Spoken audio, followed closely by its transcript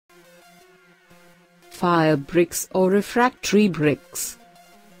fire bricks or refractory bricks.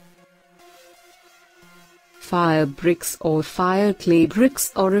 Fire bricks or fire clay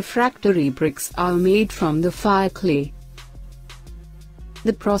bricks or refractory bricks are made from the fire clay.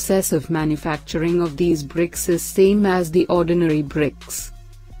 The process of manufacturing of these bricks is same as the ordinary bricks,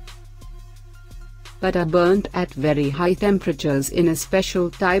 but are burnt at very high temperatures in a special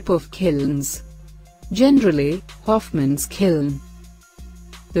type of kilns, generally, Hoffman's kiln.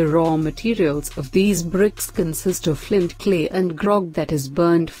 The raw materials of these bricks consist of flint clay and grog, that is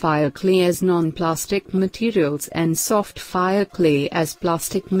burnt fire clay, as non-plastic materials, and soft fire clay as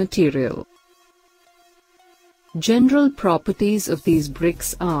plastic material. General properties of these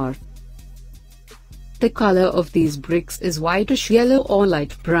bricks are: the color of these bricks is whitish yellow or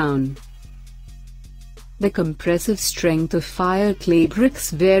light brown. The compressive strength of fire clay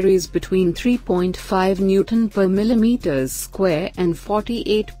bricks varies between 3.5 Newton per millimeter square and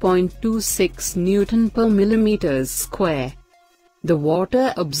 48.26 Newton per millimeter square. The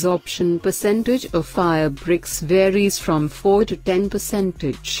water absorption percentage of fire bricks varies from 4 to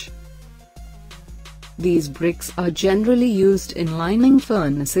 10%. These bricks are generally used in lining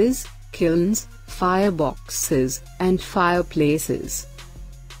furnaces, kilns, fireboxes, and fireplaces.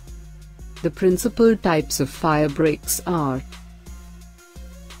 The principal types of fire bricks are: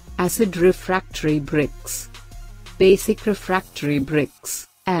 acid refractory bricks, basic refractory bricks,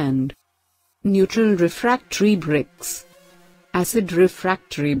 and neutral refractory bricks. Acid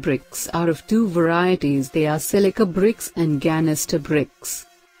refractory bricks are of two varieties. They are silica bricks and ganister bricks.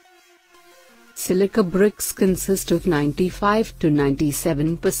 Silica bricks consist of 95 to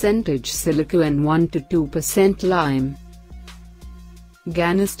 97% silica and 1 to 2% lime.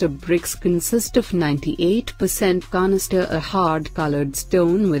 Ganister bricks consist of 98% canister, a hard-colored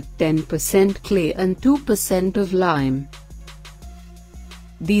stone with 10% clay and 2% of lime.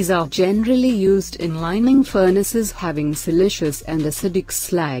 These are generally used in lining furnaces having siliceous and acidic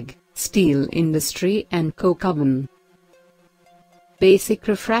slag, steel industry, and coke oven. Basic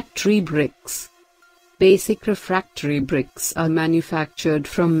refractory bricks. Basic refractory bricks are manufactured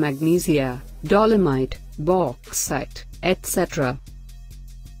from magnesia, dolomite, bauxite, etc.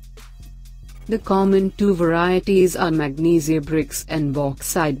 The common two varieties are magnesia bricks and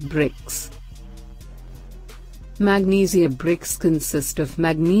bauxite bricks. Magnesia bricks consist of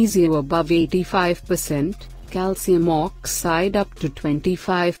magnesium above 85%, calcium oxide up to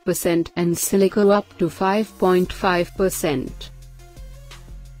 25%, and silica up to 5.5%.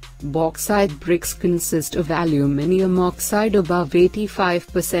 Bauxite bricks consist of aluminium oxide above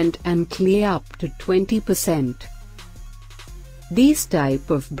 85% and clay up to 20%. These type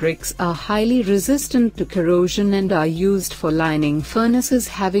of bricks are highly resistant to corrosion and are used for lining furnaces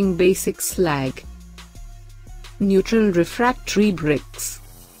having basic slag. Neutral refractory bricks.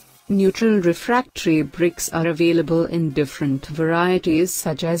 Neutral refractory bricks are available in different varieties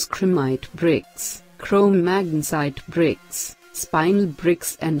such as chromite bricks, chrome magnesite bricks, spinel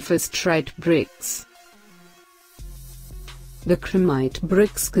bricks, and fistrite bricks. The chromite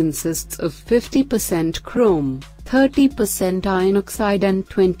bricks consists of 50% chrome, 30% iron oxide, and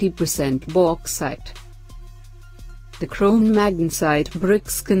 20% bauxite. The chrome magnesite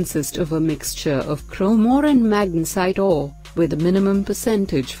bricks consist of a mixture of chrome ore and magnesite ore, with a minimum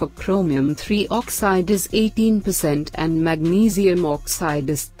percentage for chromium-3 oxide is 18% and magnesium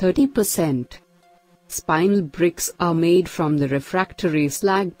oxide is 30%. Spinel bricks are made from the refractory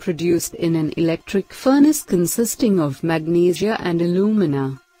slag produced in an electric furnace consisting of magnesia and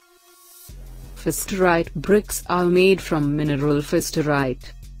alumina. Fistrite bricks are made from mineral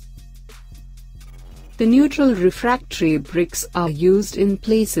fistrite. The neutral refractory bricks are used in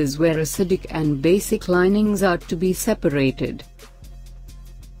places where acidic and basic linings are to be separated.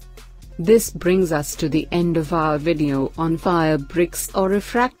 This brings us to the end of our video on fire bricks or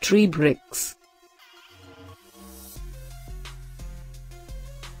refractory bricks.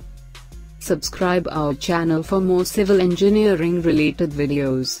 Subscribe our channel for more civil engineering related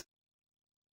videos.